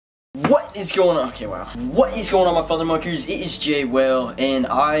What is going on? Okay, wow. What is going on, my father muckers? It is Jay Wale, and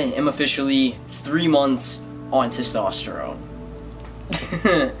I am officially 3 months on testosterone.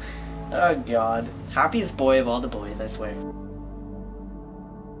 Oh god. Happiest boy of all the boys, I swear.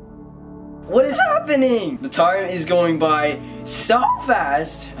 What is happening? The time is going by so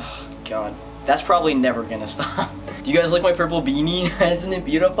fast. Oh god. That's probably never gonna stop. Do you guys like my purple beanie? Isn't it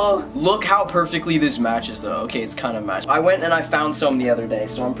beautiful? Look how perfectly this matches though. Okay, it's kind of matched. I went and I found some the other day,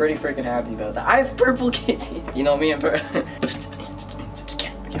 so I'm pretty freaking happy about that. I have purple kitty. You know me and okay,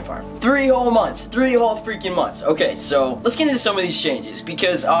 fine. 3 whole months. 3 whole freaking months. Okay, so let's get into some of these changes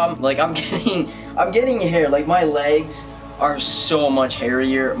because like I'm getting hair. Like my legs are so much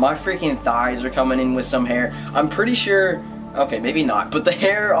hairier. My freaking thighs are coming in with some hair. I'm pretty sure. Okay, maybe not, but the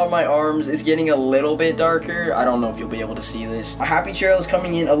hair on my arms is getting a little bit darker. I don't know if you'll be able to see this. My happy trail is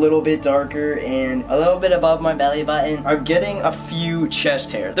coming in a little bit darker and a little bit above my belly button. I'm getting a few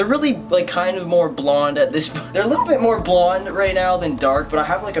chest hair. They're really like kind of more blonde at this point. They're a little bit more blonde right now than dark, but I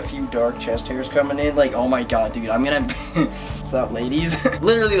have like a few dark chest hairs coming in. Like, oh my god, dude, I'm gonna... What's up, ladies?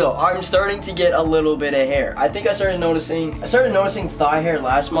 Literally though, I'm starting to get a little bit of hair. I think I started noticing thigh hair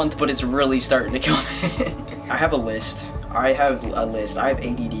last month, but it's really starting to come in. I have a list. I have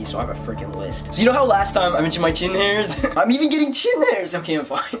ADD, so I have a freaking list. So you know how last time I mentioned my chin hairs? I'm even getting chin hairs! Okay, I'm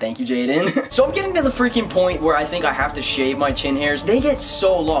fine. Thank you, Jaden. So I'm getting to the freaking point where I think I have to shave my chin hairs. They get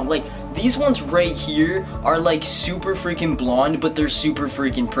so long. Like, these ones right here are like super freaking blonde, but they're super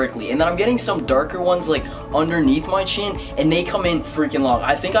freaking prickly. And then I'm getting some darker ones like underneath my chin, and they come in freaking long.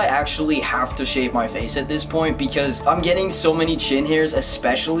 I think I actually have to shave my face at this point because I'm getting so many chin hairs,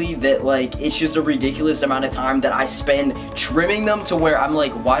 especially that like it's just a ridiculous amount of time that I spend trimming them to where I'm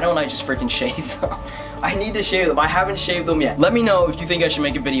like, why don't I just freaking shave them? I need to shave them. I haven't shaved them yet. Let me know if you think I should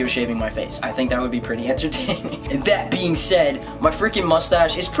make a video shaving my face. I think that would be pretty entertaining. And that being said, my freaking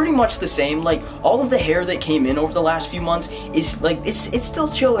mustache is pretty much the same. Like, all of the hair that came in over the last few months is like, it's still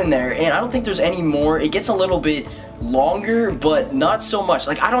chilling there. And I don't think there's any more. It gets a little bit longer, but not so much.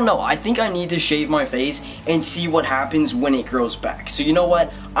 Like, I don't know. I think I need to shave my face and see what happens when it grows back. So you know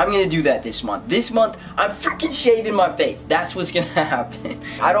what? I'm gonna do that this month. This month, I'm freaking shaving my face. That's what's gonna happen.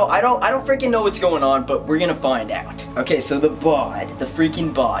 I don't freaking know what's going on, but we're gonna find out. Okay, so the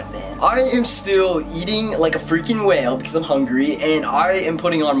freaking bod, man. I am still eating like a freaking whale because I'm hungry, and I am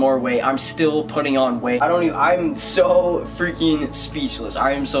putting on more weight. I'm still putting on weight. I'm so freaking speechless.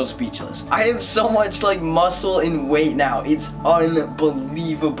 I am so speechless. I have so much like muscle and weight now. It's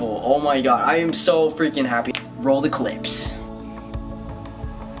unbelievable. Oh my god. I am so freaking happy. Roll the clips.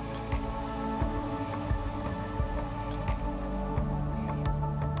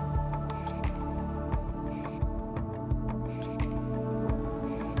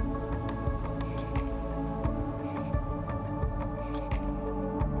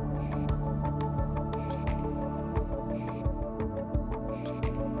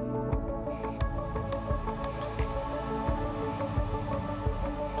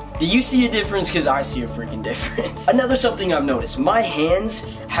 Do you see a difference? Because I see a freaking difference. Another something I've noticed, my hands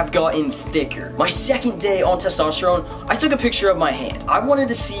have gotten thicker. My second day on testosterone, I took a picture of my hand. I wanted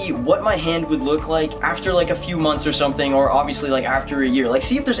to see what my hand would look like after like a few months or something, or obviously like after a year. Like,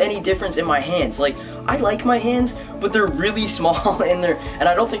 see if there's any difference in my hands. Like, I like my hands, but they're really small and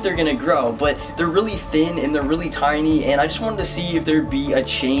I don't think they're gonna grow, but they're really thin and they're really tiny, and I just wanted to see if there'd be a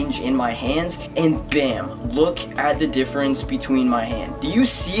change in my hands, and bam, look at the difference between my hand. Do you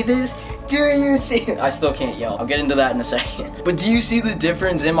see this? Do you see? I still can't yell. I'll get into that in a second. But do you see the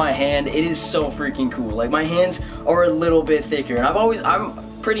difference in my hand? It is so freaking cool. Like, my hands are a little bit thicker, and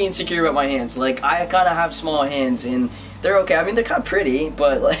I'm pretty insecure about my hands. Like, I gotta have small hands, and they're okay. I mean, they're kind of pretty,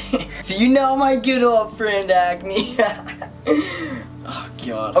 but like, so you know my good old friend acne. Oh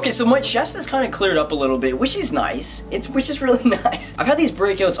god. Okay, so my chest is kind of cleared up a little bit, which is nice. Which is really nice. I've had these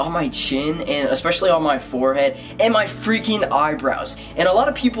breakouts on my chin, and especially on my forehead, and my freaking eyebrows. And a lot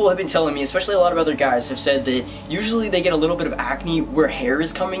of people have been telling me, especially a lot of other guys, have said that usually they get a little bit of acne where hair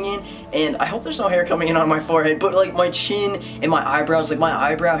is coming in, and I hope there's no hair coming in on my forehead, but like my chin and my eyebrows, like my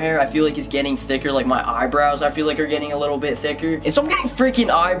eyebrow hair, I feel like is getting thicker. Like my eyebrows, I feel like are getting a little bit thicker. And so I'm getting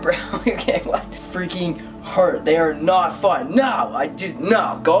freaking eyebrow. Okay, what? Freaking hurt. They are not fun.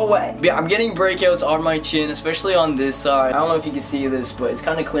 No, go away. Yeah, I'm getting breakouts on my chin, especially on this side. I don't know if you can see this, but it's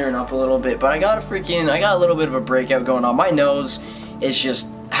kind of clearing up a little bit. But I got a little bit of a breakout going on. My nose is just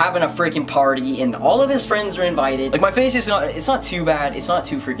having a freaking party, and all of his friends are invited. Like, my face is it's not too bad. It's not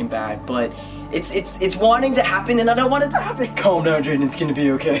too freaking bad, but it's wanting to happen, and I don't want it to happen. Calm down, Jaden. It's gonna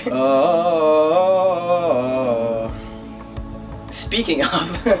be okay. Speaking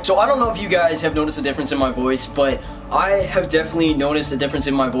of, so I don't know if you guys have noticed a difference in my voice, but I have definitely noticed a difference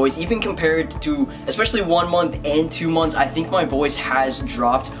in my voice, even compared to, especially 1 month and 2 months. I think my voice has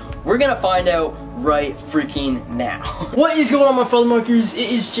dropped. We're gonna find out right freaking now. What is going on, my fellow muckers? It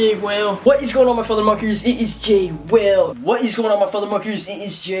is Jay Wale. What is going on, my fellow muckers? It is Jay Wale. What is going on, my fellow muckers? It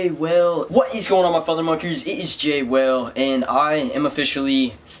is Jay Wale. What is going on, my fellow muckers? It is Jay Wale, and I am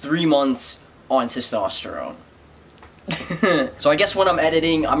officially 3 months on testosterone. So I guess when I'm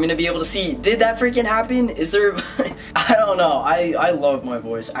editing, I'm gonna be able to see, did that freaking happen? Is there, I don't know, I love my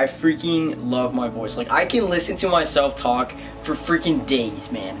voice. I freaking love my voice. Like, I can listen to myself talk for freaking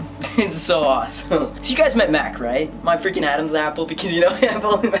days, man. It's so awesome. So you guys met Mac, right? My freaking Adam's apple, because you know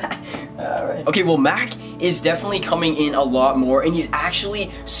Apple and Mac. Alright. Okay, well, Mac is definitely coming in a lot more, and he's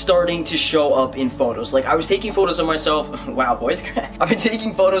actually starting to show up in photos. Like, I was taking photos of myself. Wow, boys. I've been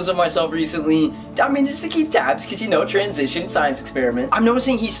taking photos of myself recently. I mean, just to keep tabs, because, you know, transition, science experiment. I'm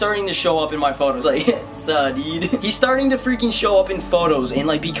noticing he's starting to show up in my photos. Like, dude. He's starting to freaking show up in photos and,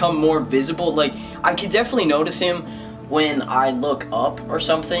 like, become more visible. Like, I can definitely notice him when I look up or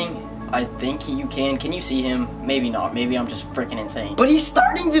something. I think you can you see him? Maybe not, maybe I'm just freaking insane. But he's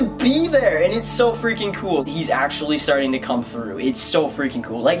starting to be there, and it's so freaking cool. He's actually starting to come through. It's so freaking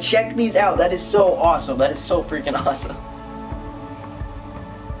cool. Like, check these out. That is so awesome. That is so freaking awesome.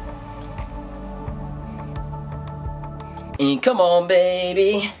 And come on,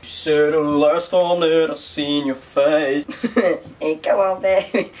 baby. You said the last time that I seen your face. And come on,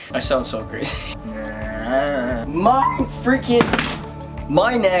 baby. I sound so crazy.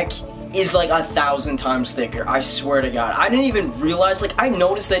 My neck is like 1,000 times thicker. I swear to God. I didn't even realize, like, I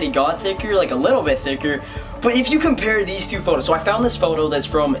noticed that it got thicker, like a little bit thicker. But if you compare these two photos, so I found this photo that's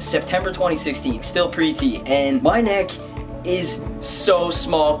from September 2016, still pre-T, and my neck is so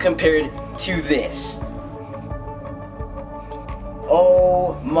small compared to this.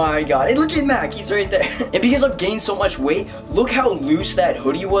 Oh my God. And look at Mac, he's right there. And because I've gained so much weight, look how loose that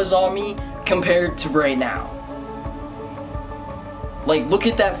hoodie was on me compared to right now. Like, look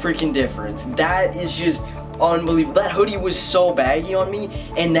at that freaking difference. That is just unbelievable. That hoodie was so baggy on me,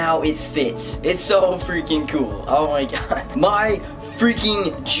 and now it fits. It's so freaking cool. Oh my God. My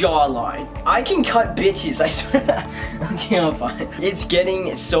freaking jawline. I can cut bitches, I swear. Okay, I'm fine. It's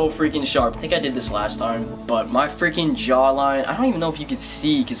getting so freaking sharp. I think I did this last time, but my freaking jawline, I don't even know if you could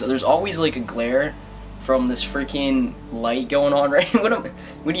see, because there's always like a glare from this freaking light going on, right? What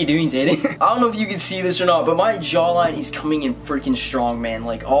are you doing, Jaden? I don't know if you can see this or not, but my jawline is coming in freaking strong, man.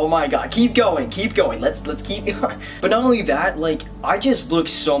 Like, oh my God, keep going, keep going. Let's keep going. But not only that, like, I just look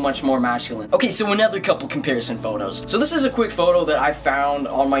so much more masculine. Okay, so another couple comparison photos. So this is a quick photo that I found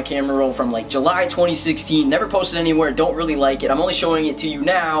on my camera roll from like July 2016. Never posted anywhere, don't really like it. I'm only showing it to you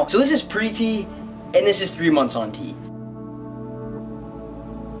now. So this is pre-T, and this is 3 months on T.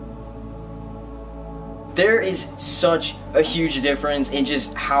 There is such a huge difference in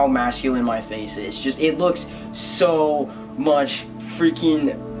just how masculine my face is. Just, it looks so much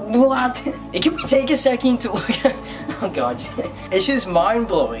freaking... What? Can we take a second to look at... Oh God. It's just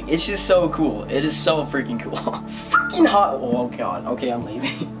mind-blowing. It's just so cool. It is so freaking cool. Freaking hot... Oh God. Okay, I'm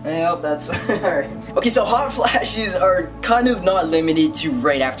leaving. Yep, that's... Alright. Okay, so hot flashes are kind of not limited to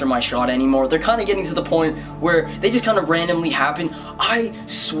right after my shot anymore. They're kind of getting to the point where they just kind of randomly happen. I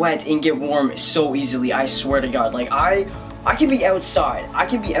sweat and get warm so easily. I swear to God. Like, I can be outside. I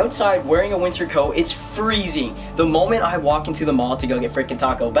can be outside wearing a winter coat. It's freezing. The moment I walk into the mall to go get freaking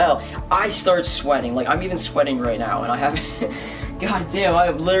Taco Bell, I start sweating. Like, I'm even sweating right now, and I haven't... God damn,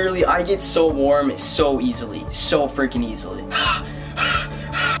 I get so warm so easily. So freaking easily.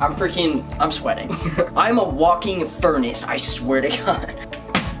 I'm sweating. I'm a walking furnace, I swear to God.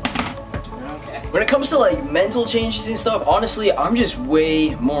 When it comes to like mental changes and stuff, honestly, I'm just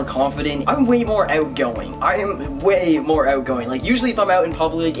way more confident. I'm way more outgoing. I am way more outgoing. Like, usually if I'm out in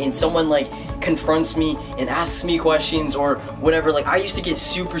public and someone like confronts me and asks me questions or whatever, like, I used to get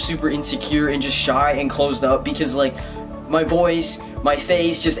super insecure and just shy and closed up because like my voice, my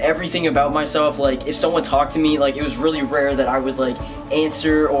face, just everything about myself. Like, if someone talked to me, like, it was really rare that I would like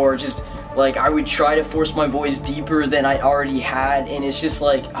answer, or just like I would try to force my voice deeper than I already had. And it's just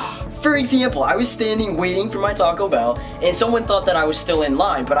like, for example, I was standing waiting for my Taco Bell, and someone thought that I was still in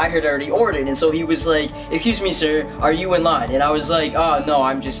line, but I had already ordered, and so he was like, "Excuse me, sir, are you in line?" And I was like, "Oh no,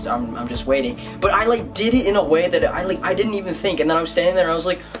 I'm just waiting." But I like did it in a way that I didn't even think, and then I was standing there, and I was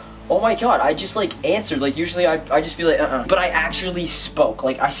like, oh my god, I just like answered. Like usually I just be like, but I actually spoke.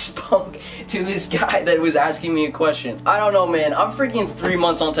 Like I spoke to this guy that was asking me a question. I don't know, man. I'm freaking 3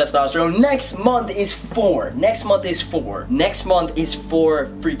 months on testosterone. Next month is 4. Next month is 4. Next month is 4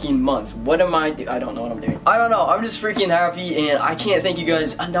 freaking months. What am I doing? I don't know what I'm doing. I don't know. I'm just freaking happy, and I can't thank you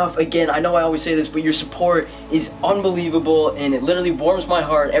guys enough. Again, I know I always say this, but your support is unbelievable, and it literally warms my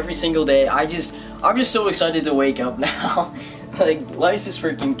heart every single day. I'm just so excited to wake up now. Like, life is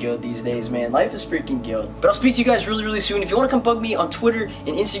freaking good these days, man. Life is freaking good. But I'll speak to you guys really, really soon. If you want to come bug me on Twitter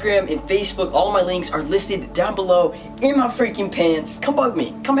and Instagram and Facebook, all my links are listed down below in my freaking pants. Come bug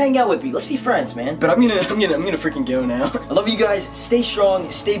me. Come hang out with me. Let's be friends, man. But I'm gonna freaking go now. I love you guys. Stay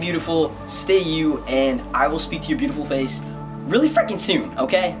strong, stay beautiful, stay you, and I will speak to your beautiful face really freaking soon,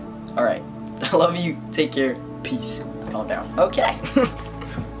 okay? Alright. I love you. Take care. Peace. Calm down. Okay.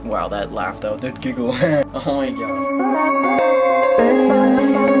 Wow, that laugh though, that giggle. Oh my god.